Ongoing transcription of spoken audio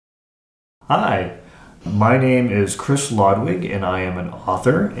Hi, my name is Chris Lodwig, and I am an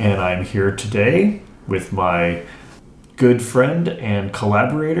author, and I'm here today with my good friend and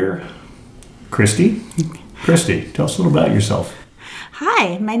collaborator, Christy. Christy, tell us a little about yourself.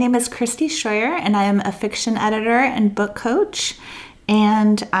 Hi, my name is Christy Scheuer, and I am a fiction editor and book coach,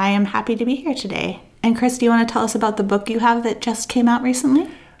 and I am happy to be here today. And Chris, do you want to tell us about the book you have that just came out recently?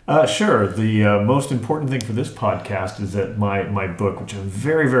 Sure. The most important thing for this podcast is that my book, which I'm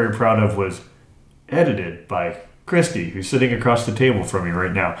very, very proud of, was edited by Christy, who's sitting across the table from me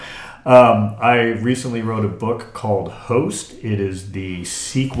right now. I recently wrote a book called Host. It is the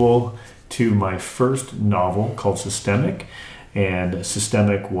sequel to my first novel called Systemic. And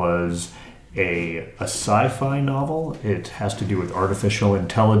Systemic was a sci-fi novel. It has to do with artificial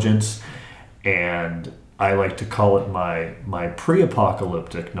intelligence, and I like to call it my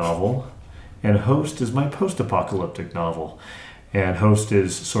pre-apocalyptic novel, and Host is my post-apocalyptic novel. And Host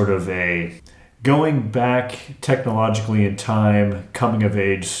is sort of a going back technologically in time,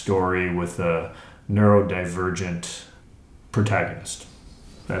 coming-of-age story with a neurodivergent protagonist.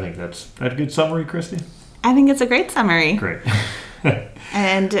 I think that's that a good summary, Christy? I think it's a great summary. Great.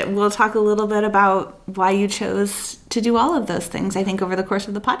 And we'll talk a little bit about why you chose to do all of those things, I think, over the course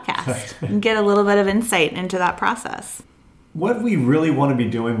of the podcast, and get a little bit of insight into that process. What we really want to be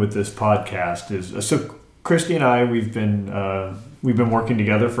doing with this podcast is, so Christy and I, we've been working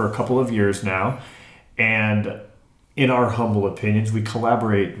together for a couple of years now, and in our humble opinions, we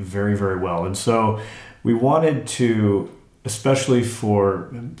collaborate very, very well. And so we wanted to, especially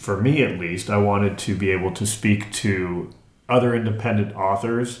for me at least, I wanted to be able to speak to other independent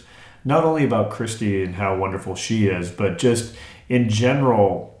authors, not only about Christy and how wonderful she is, but just in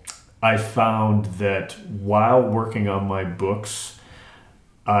general, I found that while working on my books,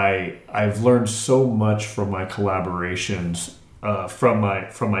 I've learned so much from my collaborations, from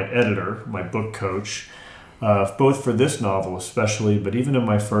my editor, my book coach, both for this novel especially, but even in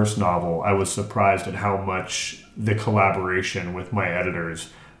my first novel, I was surprised at how much the collaboration with my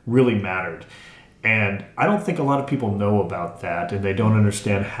editors really mattered. And I don't think a lot of people know about that, and they don't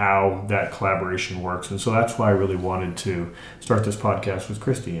understand how that collaboration works. And so that's why I really wanted to start this podcast with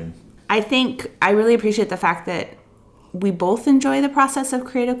Christy. And I think I really appreciate the fact that we both enjoy the process of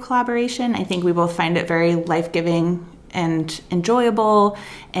creative collaboration. I think we both find it very life-giving and enjoyable,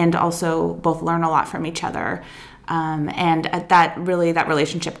 and also both learn a lot from each other. And that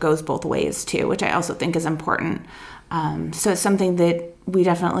relationship goes both ways too, which I also think is important. So it's something that we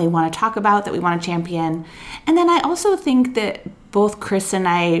definitely want to talk about, that we want to champion. And then I also think that both Chris and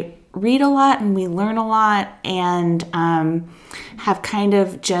I read a lot and we learn a lot, and have kind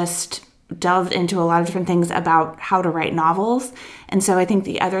of just delved into a lot of different things about how to write novels. And so I think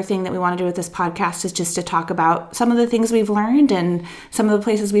the other thing that we want to do with this podcast is just to talk about some of the things we've learned and some of the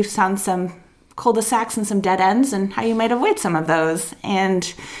places we've found some cul-de-sacs and some dead ends, and how you might avoid some of those. And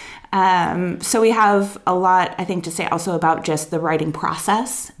so we have a lot, I think, to say also about just the writing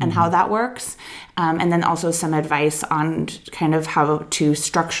process and how that works. And then also some advice on kind of how to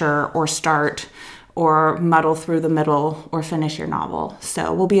structure or start or muddle through the middle or finish your novel.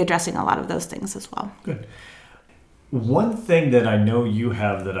 So we'll be addressing a lot of those things as well. Good. One thing that I know you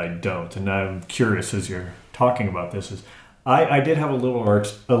have that I don't, and I'm curious as you're talking about this, is I did have a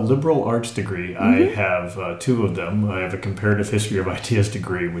liberal arts degree. I have two of them. I have a comparative history of ideas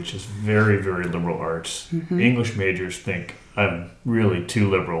degree, which is very, very liberal arts. English majors think I'm really too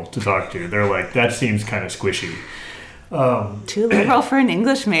liberal to talk to. They're like, that seems kind of squishy. Too liberal for an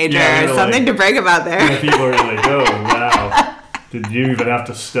English major. Yeah, something to brag about there. People are like, oh, wow. Did you even have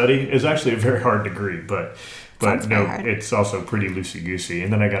to study? It's actually a very hard degree, but no, it's also pretty loosey-goosey.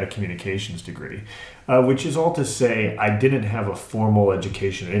 And then I got a communications degree, which is all to say I didn't have a formal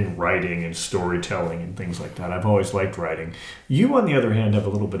education in writing and storytelling and things like that. I've always liked writing. You, on the other hand, have a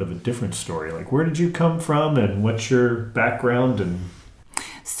little bit of a different story. Like, where did you come from, and what's your background? And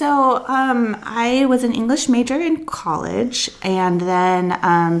So I was an English major in college, and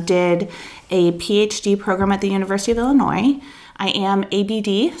then did a PhD program at the University of Illinois. I am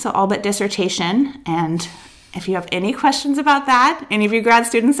ABD, so all but dissertation, and if you have any questions about that, any of you grad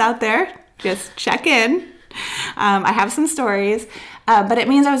students out there, just check in. I have some stories, but it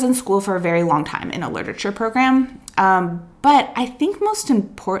means I was in school for a very long time in a literature program. But I think most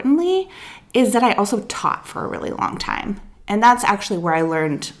importantly is that I also taught for a really long time. And that's actually where I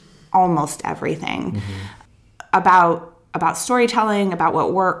learned almost everything about storytelling, about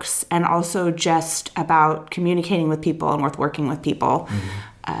what works, and also just about communicating with people and working with people.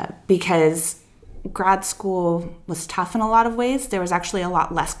 Because grad school was tough in a lot of ways. There was actually a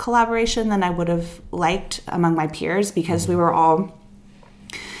lot less collaboration than I would have liked among my peers, because we were all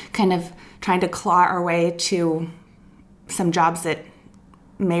kind of trying to claw our way to some jobs that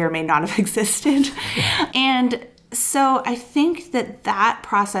may or may not have existed. And so I think that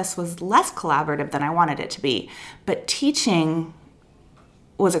process was less collaborative than I wanted it to be. But teaching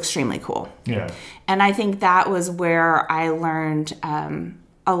was extremely cool. Yeah. And I think that was where I learned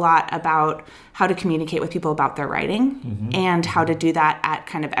a lot about how to communicate with people about their writing and how to do that at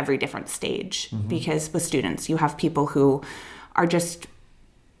kind of every different stage. Because with students, you have people who are just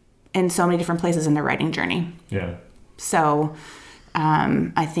in so many different places in their writing journey. Yeah. So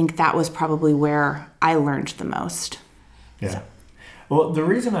I think that was probably where I learned the most. Yeah. So. Well, the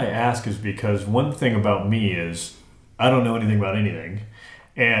reason I ask is because one thing about me is I don't know anything about anything.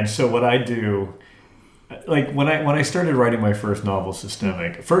 And so what I do, like when I started writing my first novel,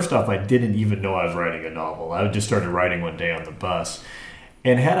 Systemic, first off, I didn't even know I was writing a novel. I just started writing one day on the bus.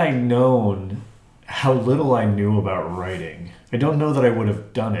 And had I known how little I knew about writing, I don't know that I would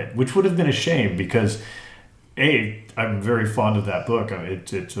have done it, which would have been a shame because, A, I'm very fond of that book.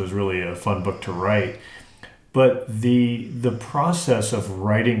 It was really a fun book to write. But the process of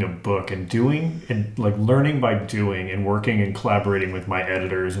writing a book and doing and like learning by doing and working and collaborating with my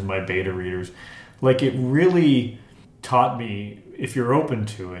editors and my beta readers, like it really taught me, if you're open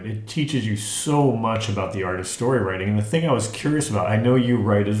to it, it teaches you so much about the art of story writing. And the thing I was curious about, I know you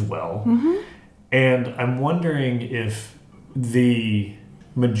write as well, and I'm wondering if the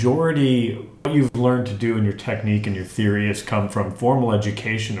majority what you've learned to do in your technique and your theory has come from formal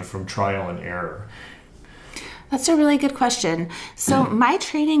education or from trial and error. That's a really good question. So my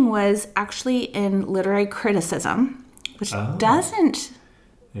training was actually in literary criticism, which doesn't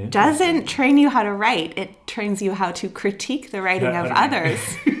train you how to write. It trains you how to critique the writing of others,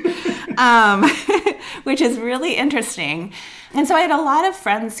 which is really interesting. And so I had a lot of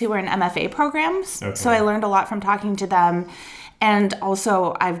friends who were in MFA programs. Okay. So I learned a lot from talking to them. And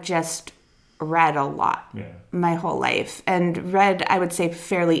also I've just read a lot my whole life and read, I would say,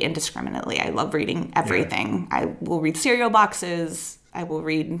 fairly indiscriminately. I love reading everything. I will read cereal boxes. I will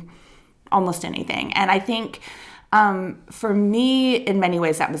read almost anything. And I think for me, in many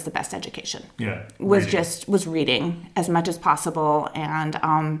ways, that was the best education. Yeah. Was reading as much as possible and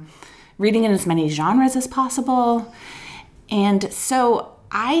reading in as many genres as possible. And so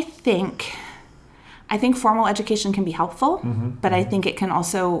I think formal education can be helpful, but I think it can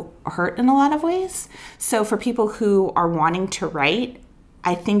also hurt in a lot of ways. So for people who are wanting to write,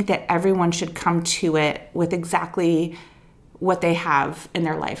 I think that everyone should come to it with exactly what they have in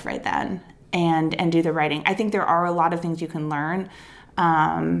their life right then and do the writing. I think there are a lot of things you can learn.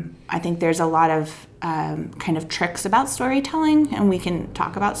 I think there's a lot of kind of tricks about storytelling, and we can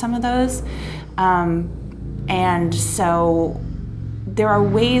talk about some of those. And so there are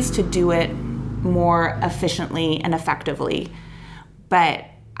ways to do it more efficiently and effectively. But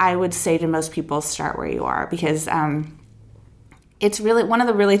I would say to most people, start where you are, because it's really one of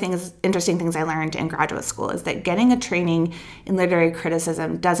the really interesting things I learned in graduate school is that getting a training in literary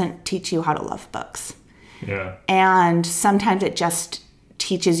criticism doesn't teach you how to love books. Yeah. And sometimes it just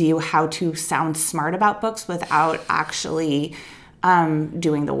teaches you how to sound smart about books without actually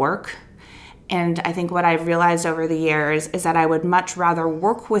doing the work. And I think what I've realized over the years is that I would much rather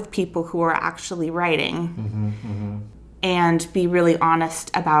work with people who are actually writing and be really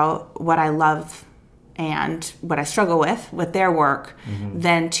honest about what I love and what I struggle with their work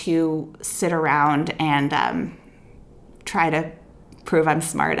than to sit around and try to prove I'm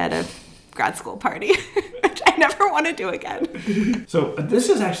smart at a grad school party, which I never want to do again. So this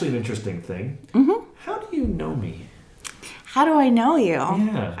is actually an interesting thing. How do you know me? How do I know you?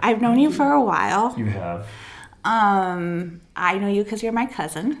 Yeah. I've known you for a while. You have. I know you because you're my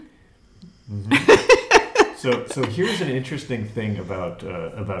cousin. So here's an interesting thing about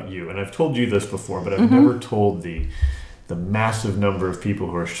you, and I've told you this before, but I've never told the massive number of people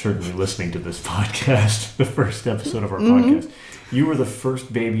who are certainly listening to this podcast, the first episode of our podcast. You were the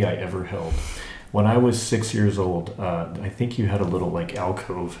first baby I ever held. When I was 6 years old, I think you had a little like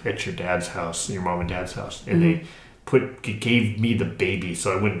alcove at your dad's house, your mom and dad's house, and they gave me the baby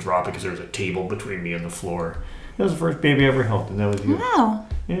so I wouldn't drop it because there was a table between me and the floor. That was the first baby I ever held, and that was you. Wow.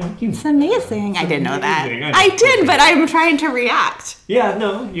 Yeah, it's amazing. I didn't know that. I did, but I'm trying to react. Yeah,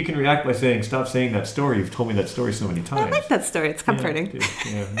 no, you can react by saying, stop saying that story. You've told me that story so many times. I like that story. It's comforting.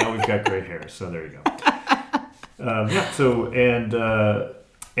 Yeah, now we've got gray hair, so there you go.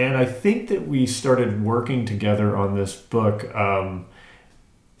 And I think that we started working together on this book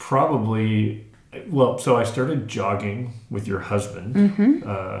so I started jogging with your husband,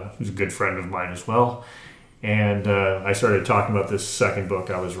 who's a good friend of mine as well. And I started talking about this second book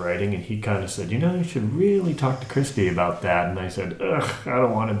I was writing, and he kind of said, you should really talk to Christy about that. And I said, I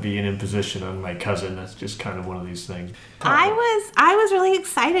don't want to be an imposition on my cousin. That's just kind of one of these things. I was really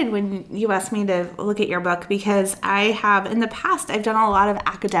excited when you asked me to look at your book, because I have, in the past, I've done a lot of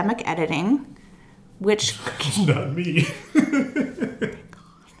academic editing, which... It's not me.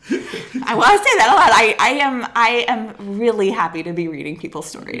 I want to say that a lot. I am really happy to be reading people's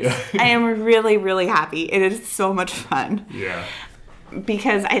stories. Yeah. I am really, really happy. It is so much fun. Yeah.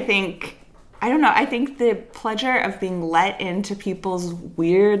 Because I think the pleasure of being let into people's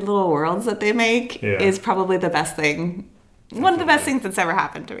weird little worlds that they make is probably the best thing. One of the best things that's ever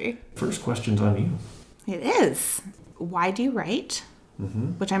happened to me. First question's on you. It is. Why do you write?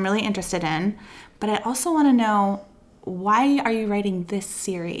 Mm-hmm. Which I'm really interested in. But I also want to know, why are you writing this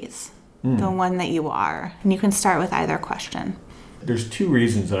series? The one that you are. And you can start with either question. There's two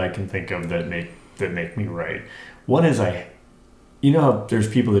reasons that I can think of that make me write. One is how there's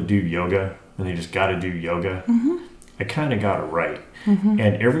people that do yoga and they just got to do yoga. Mm-hmm. I kind of got to write. Mm-hmm.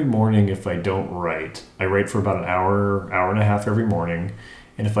 And every morning if I don't write, I write for about an hour and a half every morning.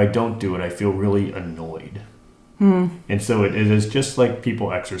 And if I don't do it, I feel really annoyed. And so it is just like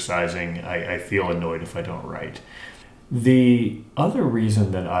people exercising. I feel annoyed if I don't write. The other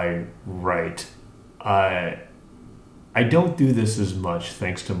reason that I write, I don't do this as much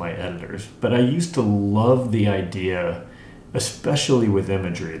thanks to my editors, but I used to love the idea, especially with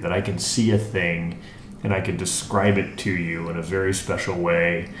imagery, that I can see a thing and I can describe it to you in a very special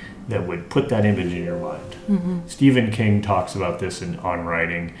way that would put that image in your mind. Mm-hmm. Stephen King talks about this on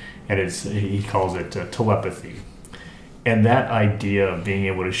writing, and he calls it telepathy. And that idea of being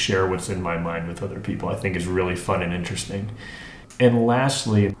able to share what's in my mind with other people, I think, is really fun and interesting. And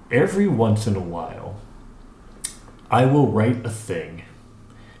lastly, every once in a while, I will write a thing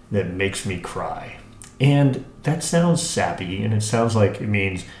that makes me cry. And that sounds sappy, and it sounds like it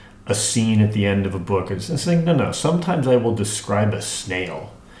means a scene at the end of a book. It's like, no. Sometimes I will describe a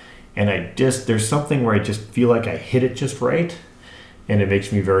snail, and there's something where I just feel like I hit it just right. And it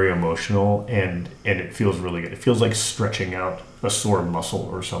makes me very emotional, and it feels really good. It feels like stretching out a sore muscle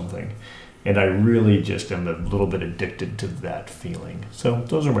or something. And I really just am a little bit addicted to that feeling. So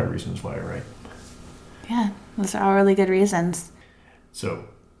those are my reasons why I write. Yeah, those are all really good reasons. So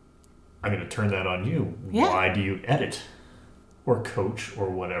I'm going to turn that on you. Yeah. Why do you edit or coach or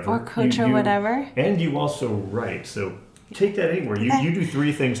whatever? Whatever. And you also write. So take that anywhere. You do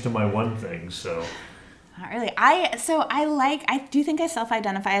three things to my one thing, so... Not really. I do think I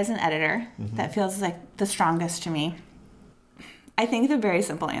self-identify as an editor. Mm-hmm. That feels like the strongest to me. I think the very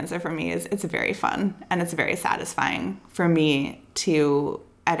simple answer for me is it's very fun and it's very satisfying for me to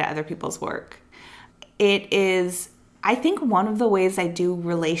edit other people's work. It is, I think, one of the ways I do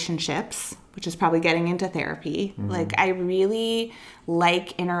relationships, which is probably getting into therapy. Mm-hmm. Like, I really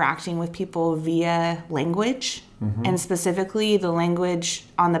like interacting with people via language. Mm-hmm. And specifically the language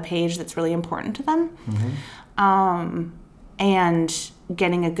on the page that's really important to them. Mm-hmm. And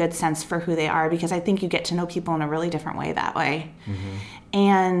getting a good sense for who they are, because I think you get to know people in a really different way that way. Mm-hmm.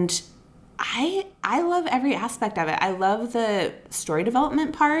 And I love every aspect of it. I love the story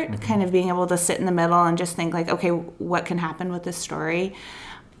development part, mm-hmm. kind of being able to sit in the middle and just think like, okay, what can happen with this story?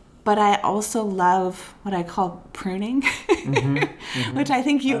 But I also love what I call pruning, mm-hmm, mm-hmm. which I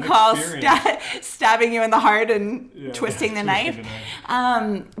think you call stabbing you in the heart and twisting the knife.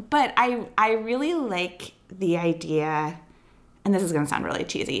 But I really like the idea, and this is going to sound really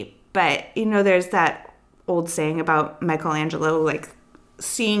cheesy, but there's that old saying about Michelangelo, like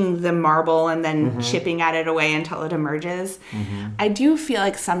seeing the marble and then mm-hmm. chipping at it away until it emerges. Mm-hmm. I do feel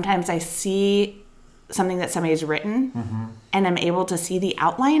like sometimes I see something that somebody's written mm-hmm. and I'm able to see the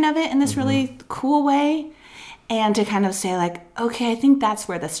outline of it in this mm-hmm. really cool way, and to kind of say like, okay, I think that's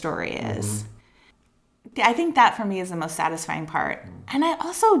where the story is. Mm-hmm. I think that for me is the most satisfying part. Mm-hmm. And I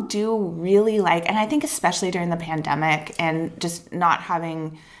also do really like, and I think especially during the pandemic and just not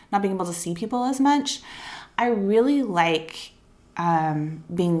being able to see people as much, I really like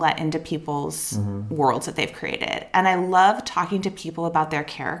being let into people's mm-hmm. worlds that they've created. And I love talking to people about their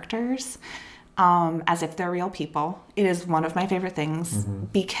characters as if they're real people. It is one of my favorite things mm-hmm.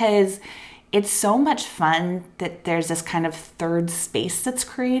 because it's so much fun that there's this kind of third space that's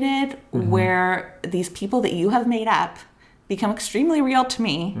created mm-hmm. where these people that you have made up become extremely real to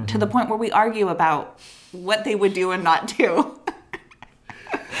me mm-hmm. to the point where we argue about what they would do and not do.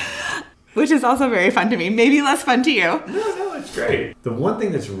 Which is also very fun to me. Maybe less fun to you. No, it's great. The one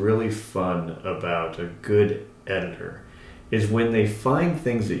thing that's really fun about a good editor is when they find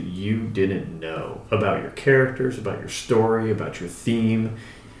things that you didn't know about your characters, about your story, about your theme.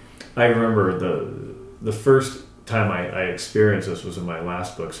 I remember the first time I experienced this was in my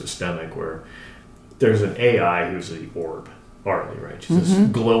last book, Systemic, where there's an AI who's the orb, Arlie, right? She's this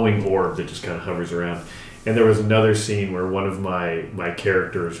glowing orb that just kind of hovers around. And there was another scene where one of my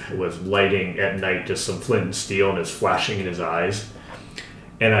characters was lighting at night just some flint and steel and it's flashing in his eyes.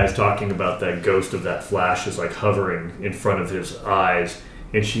 And I was talking about that ghost of that flash is like hovering in front of his eyes.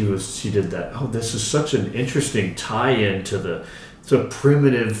 And she did that. Oh, this is such an interesting tie-in to the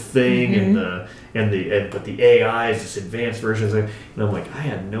primitive thing but the AI is this advanced version. And I'm like, I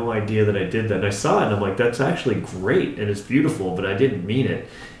had no idea that I did that. And I saw it and I'm like, that's actually great and it's beautiful, but I didn't mean it.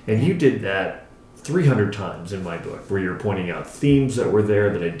 And you did that 300 times in my book, where you're pointing out themes that were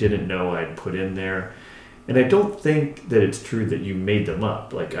there that I didn't know I'd put in there. And I don't think that it's true that you made them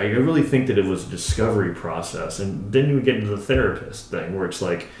up. Like, I really think that it was a discovery process. And then you get into the therapist thing, where it's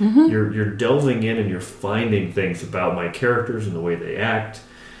like you're delving in and you're finding things about my characters and the way they act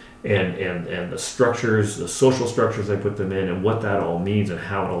and the structures, the social structures I put them in, and what that all means and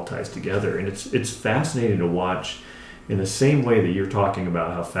how it all ties together. And it's fascinating to watch in the same way that you're talking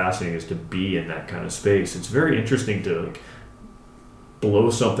about how fascinating it is to be in that kind of space. It's very interesting to like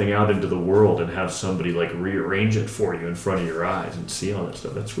blow something out into the world and have somebody like rearrange it for you in front of your eyes and see all that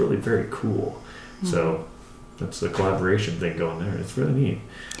stuff. That's really very cool. So that's the collaboration thing going there. It's really neat.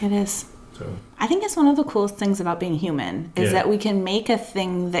 It is. So I think it's one of the coolest things about being human is that we can make a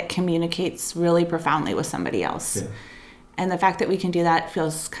thing that communicates really profoundly with somebody else. Yeah. And the fact that we can do that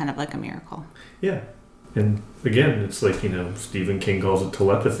feels kind of like a miracle. Yeah. And again, it's like, Stephen King calls it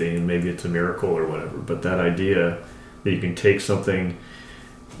telepathy, and maybe it's a miracle or whatever, but that idea that you can take something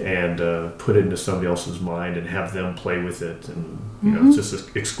and put it into somebody else's mind and have them play with it. And, it's just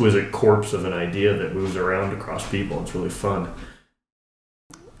this exquisite corpse of an idea that moves around across people. It's really fun.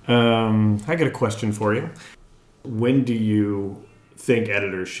 I got a question for you. When do you think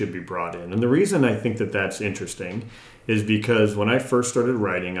editors should be brought in? And the reason I think that that's interesting is because when I first started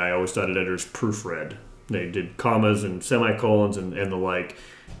writing, I always thought editors proofread. They did commas and semicolons and the like.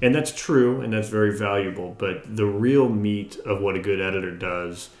 And that's true, and that's very valuable. But the real meat of what a good editor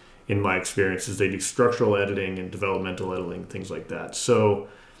does, in my experience, is they do structural editing and developmental editing, things like that. So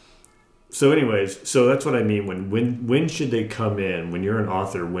anyways, so that's what I mean. When should they come in? When you're an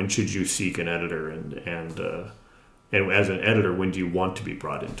author, when should you seek an editor? And as an editor, when do you want to be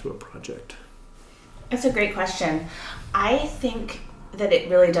brought into a project? That's a great question. I think that it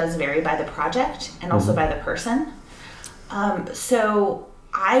really does vary by the project and also by the person. So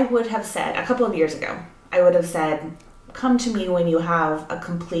I would have said, a couple of years ago, I would have said, come to me when you have a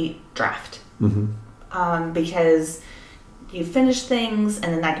complete draft. Because you finish things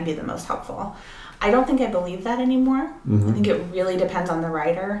and then that can be the most helpful. I don't think I believe that anymore. I think it really depends on the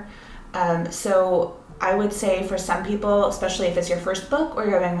writer. So I would say for some people, especially if it's your first book or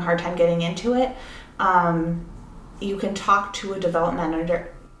you're having a hard time getting into it, you can talk to a development editor.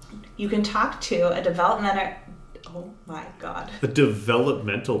 Oh my God. A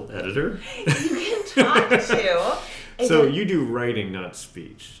developmental editor? You can talk to. So you do writing, not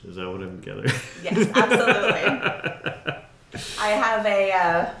speech. Is that what I'm gathering? Yes, absolutely. I have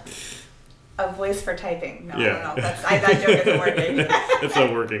a voice for typing. No. That joke isn't working. It's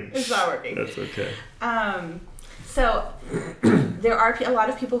not working. It's not working. That's okay. So there are a lot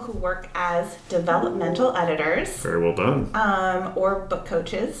of people who work as developmental editors. Very well done. Or book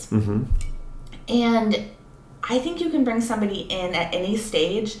coaches. And I think you can bring somebody in at any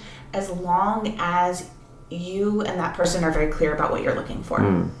stage as long as you and that person are very clear about what you're looking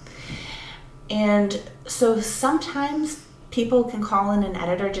for. And so sometimes people can call in an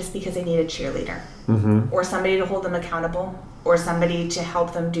editor just because they need a cheerleader or somebody to hold them accountable or somebody to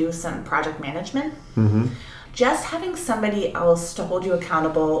help them do some project management. Just having somebody else to hold you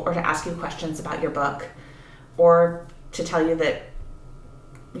accountable or to ask you questions about your book or to tell you that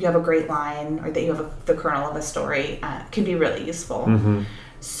you have a great line or that you have the kernel of a story can be really useful.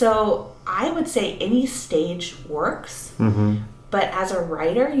 So I would say any stage works, but as a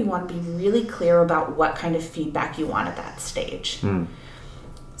writer, you want to be really clear about what kind of feedback you want at that stage.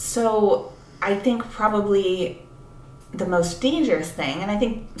 So I think probably the most dangerous thing, and I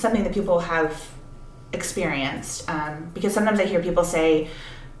think something that people have experienced, because sometimes I hear people say,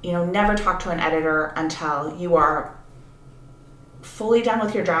 never talk to an editor until you are fully done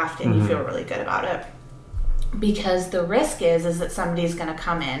with your draft and you feel really good about it. Because the risk is that somebody's going to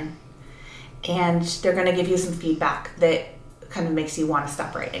come in and they're going to give you some feedback that kind of makes you want to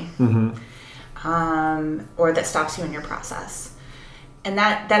stop writing, or that stops you in your process. And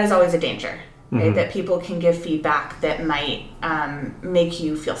that is always a danger, right? That people can give feedback that might make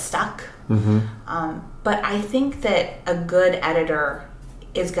you feel stuck. But I think that a good editor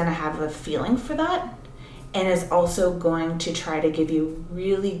is going to have a feeling for that and is also going to try to give you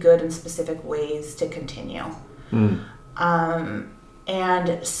really good and specific ways to continue.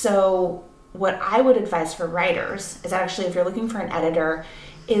 And so what I would advise for writers is actually, if you're looking for an editor,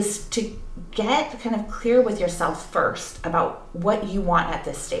 is to get kind of clear with yourself first about what you want at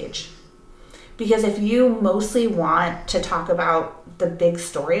this stage. Because if you mostly want to talk about the big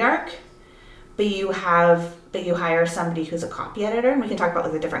story arc, but you hire somebody who's a copy editor, and we can talk about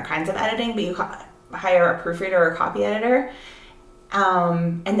like the different kinds of editing, but you hire a proofreader or a copy editor,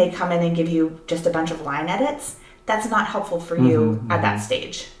 and they come in and give you just a bunch of line edits, that's not helpful for you at that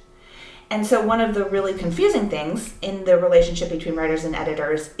stage. And so one of the really confusing things in the relationship between writers and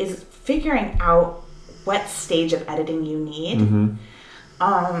editors is figuring out what stage of editing you need.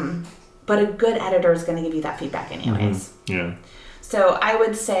 But a good editor is going to give you that feedback anyways. Yeah. So I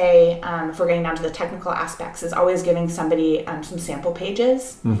would say, if we're getting down to the technical aspects, is always giving somebody some sample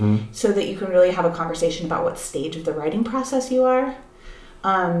pages so that you can really have a conversation about what stage of the writing process you are.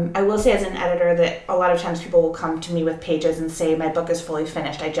 I will say as an editor that a lot of times people will come to me with pages and say, my book is fully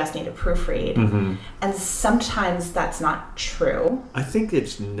finished, I just need a proofread. And sometimes that's not true. I think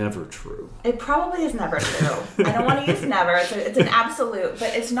it's never true. It probably is never true. I don't want to use never. It's an absolute,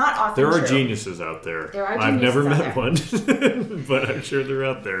 but it's not often true. There are true. Geniuses out there. There are I've geniuses never met out one, but I'm sure they're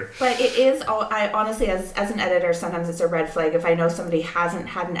out there. But it is, I honestly, as an editor, sometimes it's a red flag if I know somebody hasn't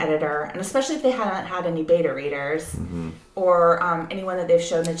had an editor, and especially if they haven't had any beta readers or anyone that they've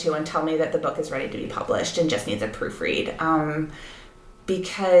shown it to and tell me that the book is ready to be published and just needs a proofread.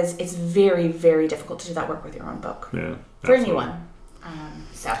 Because it's very, very difficult to do that work with your own book. Yeah, for anyone.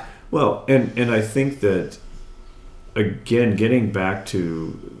 So. Well, and I think that, again, getting back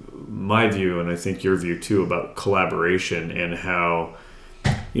to my view, and I think your view too, about collaboration and how,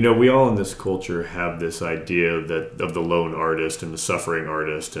 we all in this culture have this idea that of the lone artist and the suffering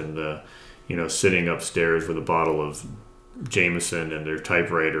artist and the, sitting upstairs with a bottle of Jameson and their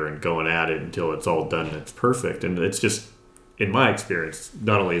typewriter and going at it until it's all done and it's perfect. And it's just, in my experience,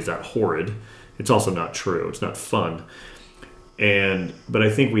 not only is that horrid, it's also not true. It's not fun. But I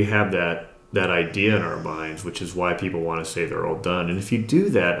think we have that idea in our minds, which is why people want to say they're all done. And if you do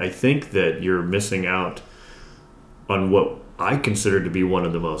that, I think that you're missing out on what I consider to be one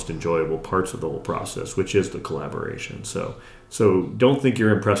of the most enjoyable parts of the whole process, which is the collaboration. So don't think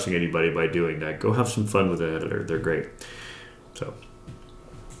you're impressing anybody by doing that. Go have some fun with the editor. They're great. So.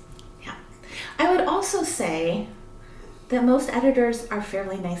 Yeah. I would also say that most editors are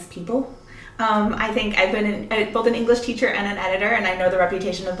fairly nice people. I think I've been both an English teacher and an editor, and I know the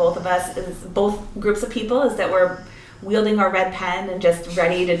reputation of both of us, both groups of people, is that we're wielding our red pen and just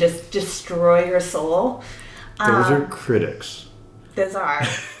ready to just destroy your soul. Those are critics. Those are.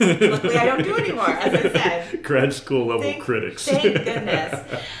 Luckily, I don't do anymore, as I said. Grad school level critics. Thank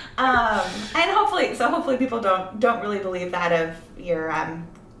goodness. And hopefully people don't really believe that of your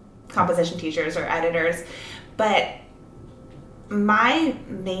composition teachers or editors. But my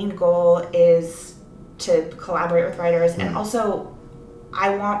main goal is to collaborate with writers, and also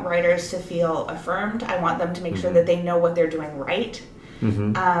I want writers to feel affirmed. I want them to make sure that they know what they're doing right.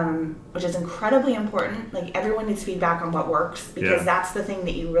 Which is incredibly important. Like, everyone needs feedback on what works, because that's the thing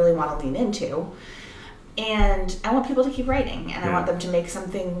that you really want to lean into. And I want people to keep writing, and I want them to make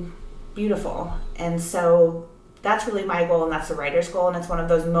something beautiful. And so that's really my goal, and that's the writer's goal. And it's one of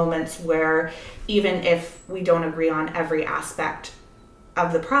those moments where even if we don't agree on every aspect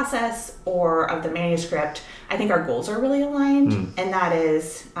of the process or of the manuscript, I think our goals are really aligned. And that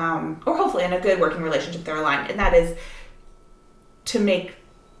is, or hopefully in a good working relationship, they're aligned. And that is to make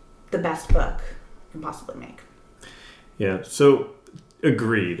the best book you can possibly make. Yeah, so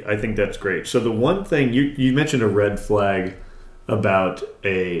agreed. I think that's great. So the one thing, you mentioned a red flag about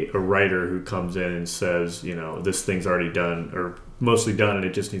a writer who comes in and says, this thing's already done or mostly done and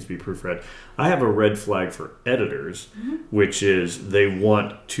it just needs to be proofread. I have a red flag for editors, which is they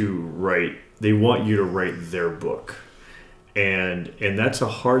want you to write their book. And that's a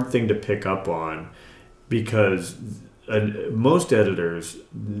hard thing to pick up on, because most editors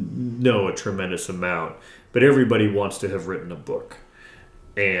know a tremendous amount, but everybody wants to have written a book.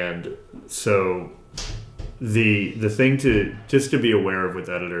 And so the thing to be aware of with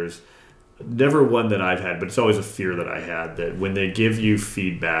editors, never one that I've had, but it's always a fear that I had, that when they give you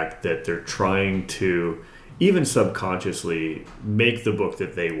feedback that they're trying to, even subconsciously, make the book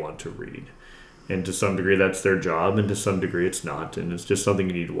that they want to read. And to some degree that's their job, and to some degree it's not, and it's just something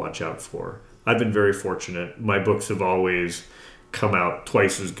you need to watch out for. I've been very fortunate. My books have always come out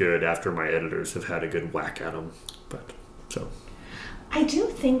twice as good after my editors have had a good whack at them. I do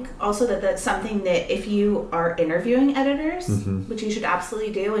think also that that's something that if you are interviewing editors, which you should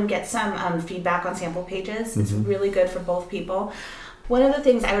absolutely do, and get some feedback on sample pages, it's really good for both people. One of the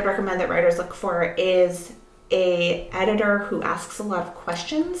things I would recommend that writers look for is a editor who asks a lot of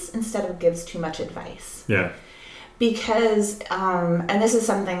questions instead of gives too much advice. Yeah. Because, and this is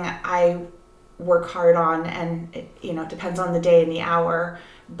something I work hard on, and it depends on the day and the hour,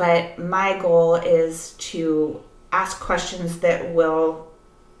 but my goal is to ask questions that will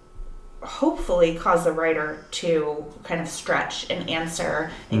hopefully cause the writer to kind of stretch and answer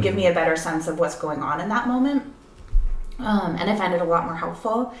and give me a better sense of what's going on in that moment. And I find it a lot more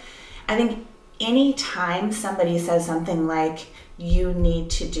helpful. I think any time somebody says something like, you need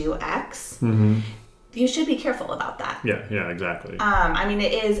to do X, you should be careful about that. Yeah, exactly. I mean,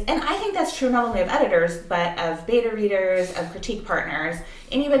 it is, and I think that's true not only of editors, but of beta readers, of critique partners,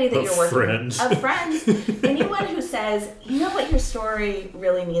 anybody that you're working with, of friends, anyone who says, you know what your story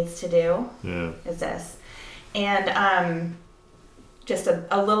really needs to do is this. And just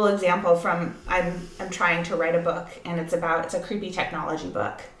a little example from, I'm trying to write a book, and it's a creepy technology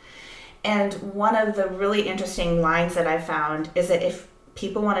book. And one of the really interesting lines that I found is that if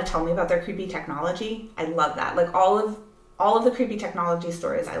people want to tell me about their creepy technology, I love that. Like all of the creepy technology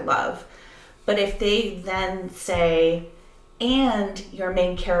stories I love. But if they then say, and your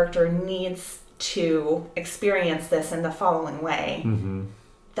main character needs to experience this in the following way,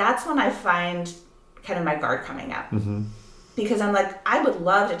 that's when I find kind of my guard coming up. Because I'm like, I would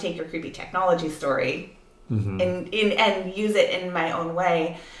love to take your creepy technology story and use it in my own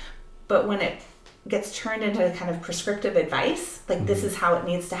way. But when it gets turned into kind of prescriptive advice, like this is how it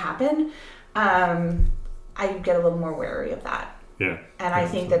needs to happen, I get a little more wary of that. Yeah. And I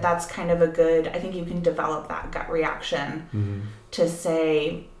think that that's kind of I think you can develop that gut reaction to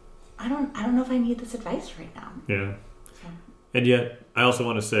say, I don't know if I need this advice right now. Yeah. So. And yet, I also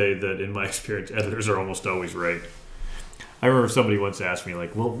want to say that in my experience, editors are almost always right. I remember somebody once asked me,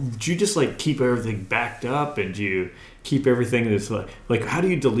 like, well, do you just, like, keep everything backed up? And do you keep everything that's, like, how do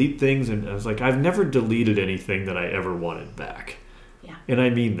you delete things? And I was like, I've never deleted anything that I ever wanted back. Yeah. And I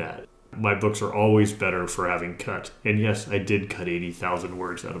mean that. My books are always better for having cut. And yes, I did cut 80,000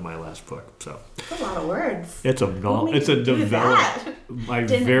 words out of my last book. So that's a lot of words. It's a development. My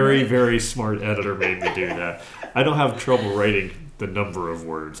very, very smart editor made me do that. I don't have trouble writing the number of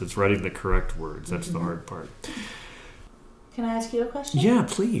words. It's writing the correct words. That's the hard part. Can I ask you a question? Yeah,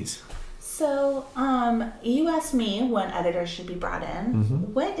 please. So, you asked me when editors should be brought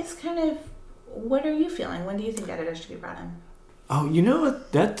in. What are you feeling? When do you think editors should be brought in? Oh, you know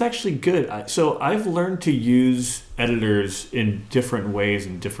what? That's actually good. So I've learned to use editors in different ways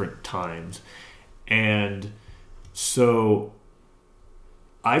and different times. And so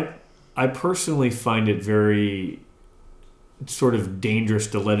I personally find it very sort of dangerous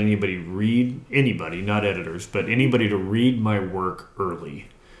to let anybody, not editors, but anybody to read my work early.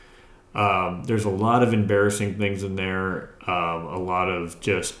 There's a lot of embarrassing things in there, a lot of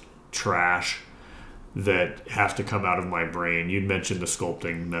just trash that has to come out of my brain. You'd mentioned the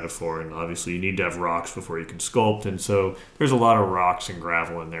sculpting metaphor, and obviously you need to have rocks before you can sculpt, and so there's a lot of rocks and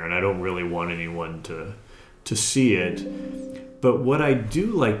gravel in there, and I don't really want anyone to see it. But what I do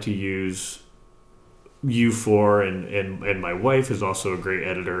like to use you for, and my wife is also a great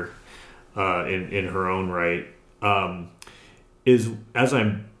editor in her own right, is as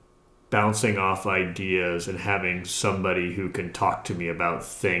I'm bouncing off ideas and having somebody who can talk to me about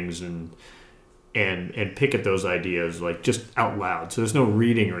things and pick at those ideas like just out loud. So there's no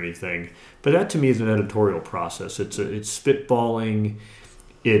reading or anything. But that to me is an editorial process. It's spitballing.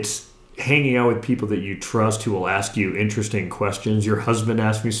 It's hanging out with people that you trust who will ask you interesting questions. Your husband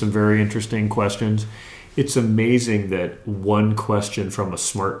asked me some very interesting questions. It's amazing that one question from a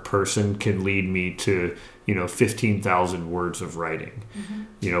smart person can lead me to, 15,000 words of writing.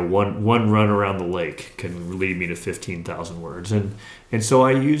 One run around the lake can lead me to 15,000 words. And so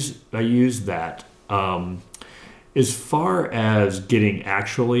I use that. As far as getting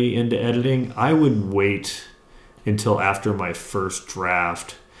actually into editing, I would wait until after my first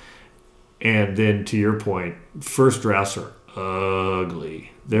draft. And then to your point, first drafts are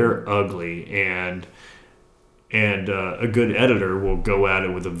ugly. They're ugly. And a good editor will go at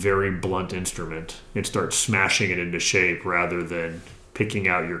it with a very blunt instrument and start smashing it into shape rather than picking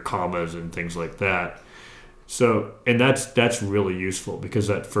out your commas and things like that. So, and that's really useful because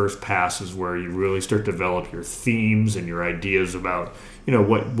that first pass is where you really start to develop your themes and your ideas about,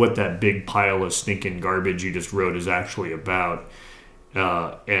 what that big pile of stinking garbage you just wrote is actually about.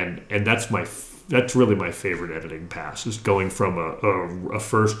 And that's really my favorite editing pass, is going from a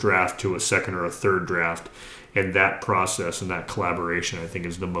first draft to a second or a third draft And that process and that collaboration, I think,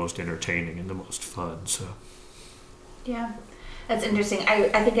 is the most entertaining and the most fun. So, yeah, that's interesting.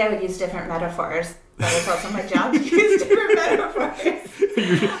 I think I would use different metaphors. That is also my job to use different metaphors.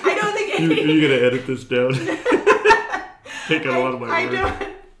 I don't think you're going to edit this down. Take out a lot of my words.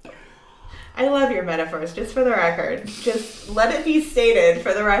 I love your metaphors, just for the record. Just let it be stated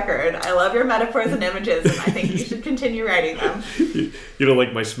for the record. I love your metaphors and images, and I think you should continue writing them. You don't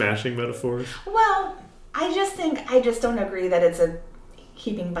like my smashing metaphors? Well, I just don't agree that it's a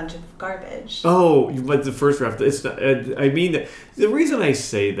heaping bunch of garbage. Oh, but the first draft, it's not, I mean, the reason I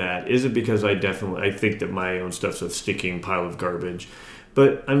say that isn't because I think that my own stuff's a stinking pile of garbage,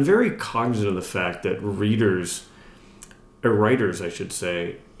 but I'm very cognizant of the fact that writers, I should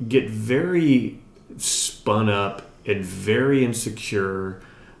say, get very spun up and very insecure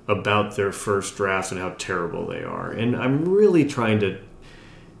about their first drafts and how terrible they are. And I'm really trying to,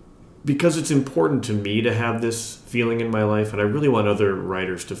 because it's important to me to have this feeling in my life, and I really want other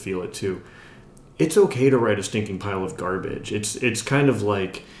writers to feel it too. It's okay to write a stinking pile of garbage. It's kind of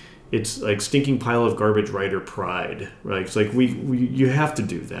like, it's like stinking pile of garbage writer pride, right? It's like you have to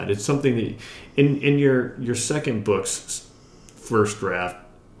do that. It's something that in your second book's first draft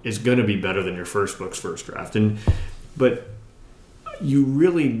is going to be better than your first book's first draft, but you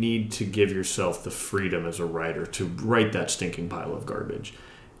really need to give yourself the freedom as a writer to write that stinking pile of garbage.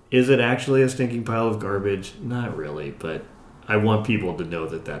 Is it actually a stinking pile of garbage? Not really, but I want people to know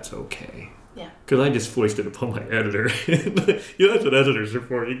that that's okay. Yeah. Because I just foisted upon my editor. That's what editors are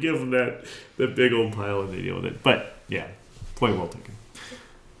for. You give them that big old pile and they deal with it. But yeah, point well taken.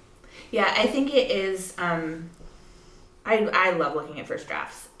 Yeah, I think it is. I love looking at first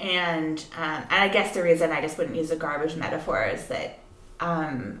drafts, and I guess the reason I just wouldn't use a garbage metaphor is that.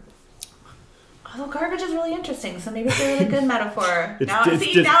 Although garbage is really interesting, so maybe it's a really good metaphor. Now I'm in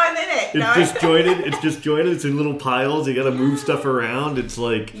it. It's disjointed. It's in little piles. You got to move stuff around. It's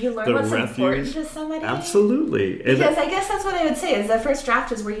like you learn what's important to somebody. Absolutely. Because I guess that's what I would say is the first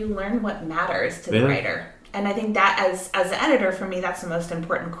draft is where you learn what matters to the writer, and I think that as an editor, for me, that's the most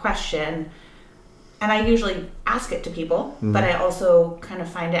important question. And I usually ask it to people, but I also kind of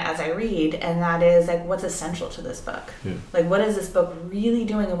find it as I read, and that is like, what's essential to this book? Yeah. Like, what is this book really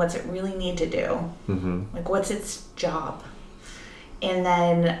doing, and what's it really need to do? Mm-hmm. Like, what's its job? And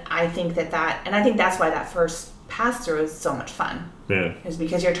then I think I think that's why that first pass through is so much fun. Yeah, is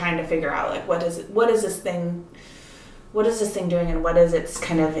because you're trying to figure out like, what is this thing doing, and what is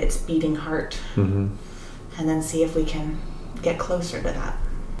its beating heart, and then see if we can get closer to that.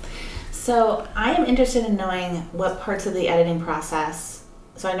 So I am interested in knowing what parts of the editing process.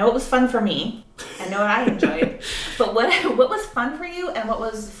 So I know it was fun for me. I know what I enjoyed. But what was fun for you, and what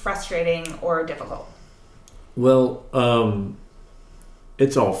was frustrating or difficult? Well,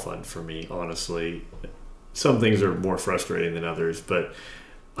 it's all fun for me, honestly. Some things are more frustrating than others, but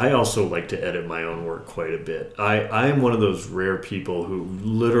I also like to edit my own work quite a bit. I am one of those rare people who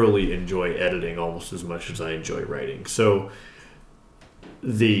literally enjoy editing almost as much as I enjoy writing. So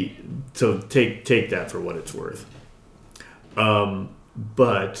take that for what it's worth.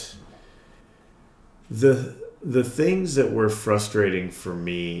 But the things that were frustrating for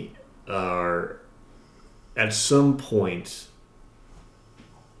me are, at some point,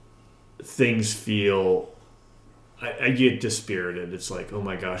 things feel, I get dispirited. It's like, oh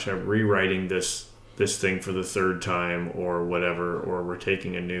my gosh, I'm rewriting this thing for the third time or whatever, or we're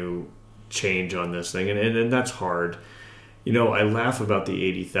taking a new change on this thing, and that's hard. You know, I laugh about the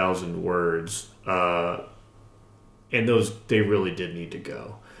 80,000 words, and they really did need to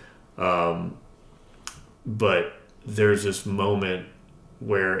go. But there's this moment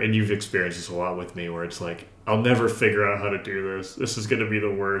where, and you've experienced this a lot with me, where it's like, I'll never figure out how to do this. This is going to be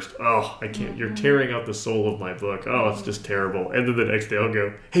the worst. Oh, I can't. You're tearing out the soul of my book. Oh, it's just terrible. And then the next day I'll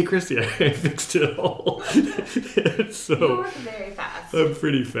go, hey, Christy, I fixed it all. So you work very fast. I'm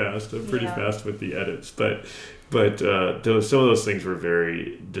pretty fast. I'm pretty fast with the edits. But some of those things were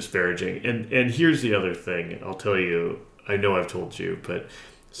very disparaging. And here's the other thing. I'll tell you, I know I've told you, but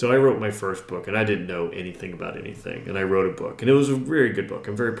so I wrote my first book, and I didn't know anything about anything. And I wrote a book, and it was a very good book.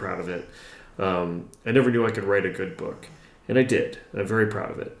 I'm very proud of it. I never knew I could write a good book, and I did. I'm very proud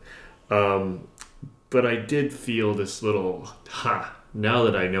of it. But I did feel this little, now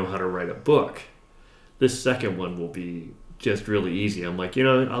that I know how to write a book, this second one will be just really easy. I'm like,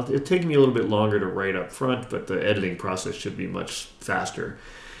 it'll take me a little bit longer to write up front, but the editing process should be much faster.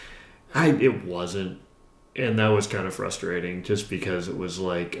 It wasn't, and that was kind of frustrating, just because it was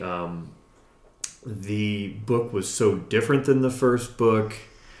like the book was so different than the first book,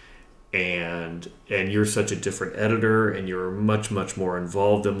 and you're such a different editor, and you're much, much more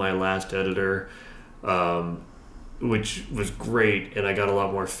involved than my last editor. which was great, and I got a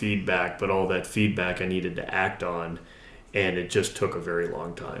lot more feedback, but all that feedback I needed to act on, and it just took a very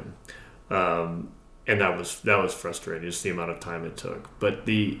long time. And that was frustrating, just the amount of time it took. But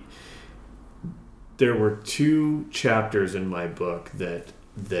there were 2 chapters in my book that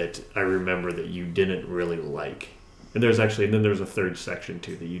I remember that you didn't really like. And then there's a 3rd section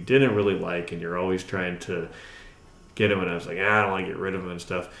too that you didn't really like, and you're always trying to get them, and I was like, I don't want to get rid of them and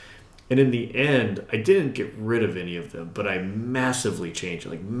stuff. And in the end, I didn't get rid of any of them, but I massively changed,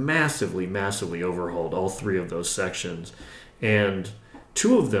 like massively overhauled all 3 of those sections. And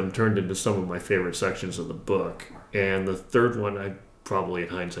 2 of them turned into some of my favorite sections of the book. And the 3rd one, I probably, in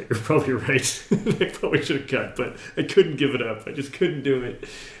hindsight, you're probably right. I probably should have cut, but I couldn't give it up. I just couldn't do it.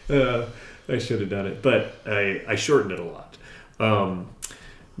 I should have done it. But I shortened it a lot.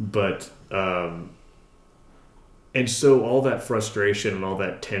 And so all that frustration and all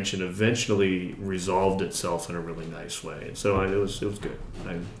that tension eventually resolved itself in a really nice way. And so it was good.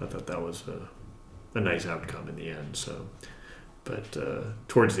 I thought that was a nice outcome in the end. So, but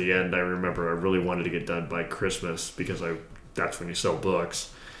towards the end, I remember I really wanted to get done by Christmas because that's when you sell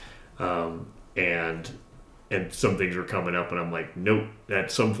books, and some things were coming up, and I'm like, nope.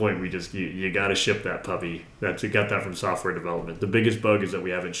 At some point, you got to ship that puppy. We got that from software development. The biggest bug is that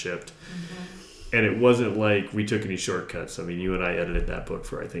we haven't shipped. Mm-hmm. And it wasn't like we took any shortcuts. I mean, you and I edited that book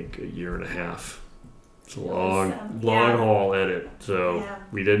for, I think, a year and a half. It's a long haul edit. So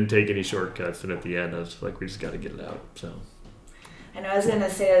we didn't take any shortcuts. And at the end, I was like, we just got to get it out. So I know I was going to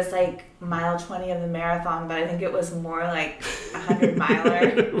say it was like mile 20 of the marathon, but I think it was more like 100 miler.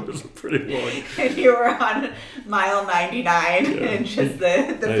 It was pretty long. And you were on mile 99 and just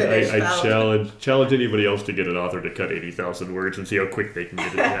the finish I challenge anybody else to get an author to cut 80,000 words and see how quick they can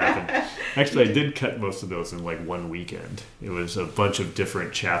get it to happen. Actually, I did cut most of those in like one weekend. It was a bunch of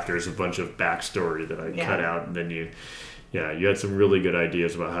different chapters, a bunch of backstory that I cut out, and then you had some really good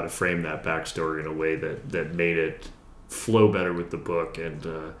ideas about how to frame that backstory in a way that made it flow better with the book and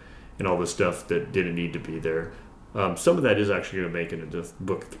all the stuff that didn't need to be there. Some of that is actually going to make it into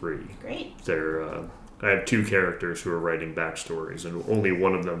book 3. Great. I have 2 characters who are writing backstories, and only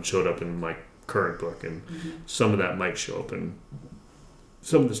one of them showed up in my current book, and some of that might show up in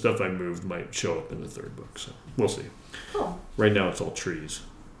some of the stuff I moved might show up in the 3rd book. So we'll see. Cool. Right now it's all trees.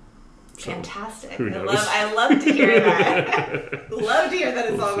 So, fantastic. Who knows? I love to hear that. Love to hear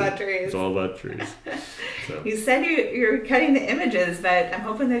that it's all about trees. It's all about trees. So. You said you're cutting the images, but I'm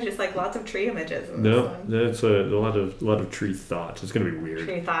hoping there's just like lots of tree images in this one. No, it's a lot of tree thoughts. It's going to be weird.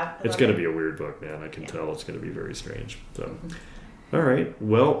 Tree thought. It's going to be a weird book, man. I can tell it's going to be very strange. So, all right.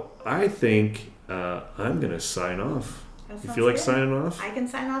 Well, I think I'm going to sign off. You feel like signing off? I can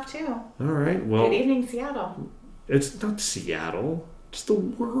sign off too. All right. Well, good evening, Seattle. It's not Seattle. It's the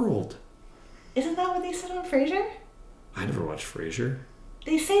world. Isn't that what they said on Frasier? I never watched Frasier.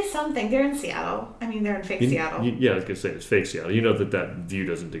 They say something. They're in Seattle. I mean, they're in fake Seattle. Yeah, I was going to say, it's fake Seattle. You know that view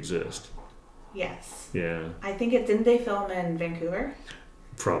doesn't exist. Yes. Yeah. I think didn't they film in Vancouver?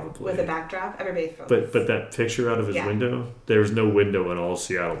 Probably. With a backdrop? Everybody films. But that picture out of his window, there's no window in all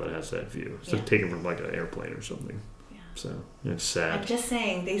Seattle that has that view. It's taken from like an airplane or something. Yeah. So, it's sad. I'm just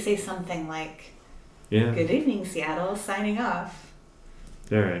saying, they say something like, good evening, Seattle, signing off.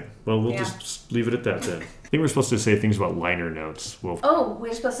 All right. Well, we'll just leave it at that then. I think we're supposed to say things about liner notes. We're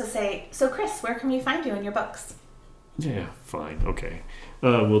supposed to say, so Chris, where can we find you in your books? Yeah, fine. Okay.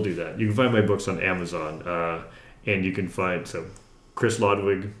 We'll do that. You can find my books on Amazon. And you can find Chris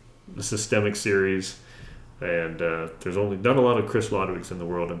Lodwig, the Systemic series. And there's not a lot of Chris Lodwigs in the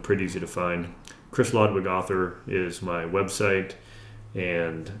world. I'm pretty easy to find. Chris Lodwig Author is my website.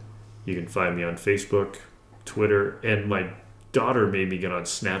 And you can find me on Facebook, Twitter, and my daughter made me get on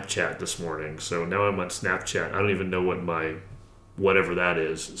Snapchat this morning, so now I'm on Snapchat. I don't even know what my whatever that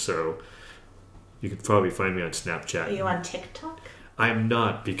is, so you could probably find me on Snapchat. Are you on TikTok? I'm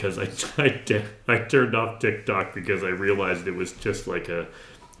not, because I turned off TikTok because I realized it was just like a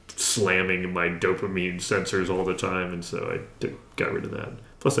slamming my dopamine sensors all the time, and so I got rid of that.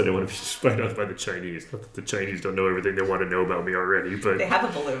 Plus, I didn't want to be spied on by the Chinese. Not that the Chinese don't know everything they want to know about me already, but they have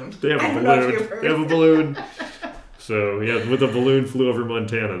a balloon. They have a balloon. So, with a balloon flew over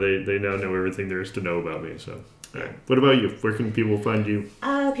Montana, they now know everything there is to know about me. So, all right. What about you? Where can people find you?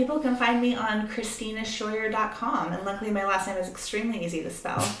 People can find me on ChristinaScheuer.com. And luckily, my last name is extremely easy to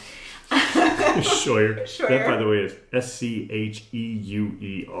spell. Scheuer. That, by the way, is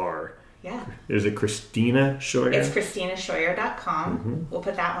Scheuer. Yeah. Is it Christina Scheuer? It's ChristinaScheuer.com. Mm-hmm. We'll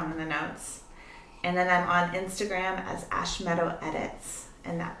put that one in the notes. And then I'm on Instagram as Ash Meadow Edits.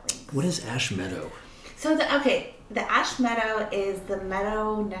 And that links. What is Ash Meadow? So the Ash Meadow is the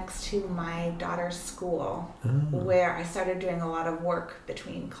meadow next to my daughter's school, where I started doing a lot of work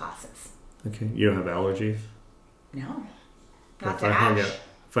between classes. Okay. You don't have allergies? No, not If to I ash.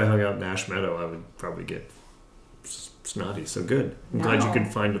 hung out in Ash Meadow, I would probably get snotty. So good. I'm No. glad you could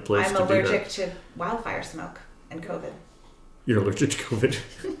find a place I'm to do that. allergic to wildfire smoke and COVID. You're allergic to COVID.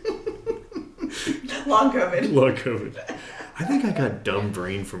 Long COVID. Long COVID. I think I got dumb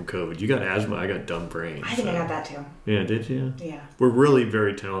brain from COVID. You got asthma, I got dumb brain. I think I got that too. Yeah, did you? Yeah. We're really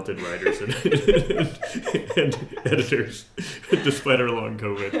very talented writers and, and editors, despite our long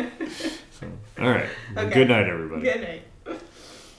COVID. So, all right. Okay. Good night, everybody. Good night.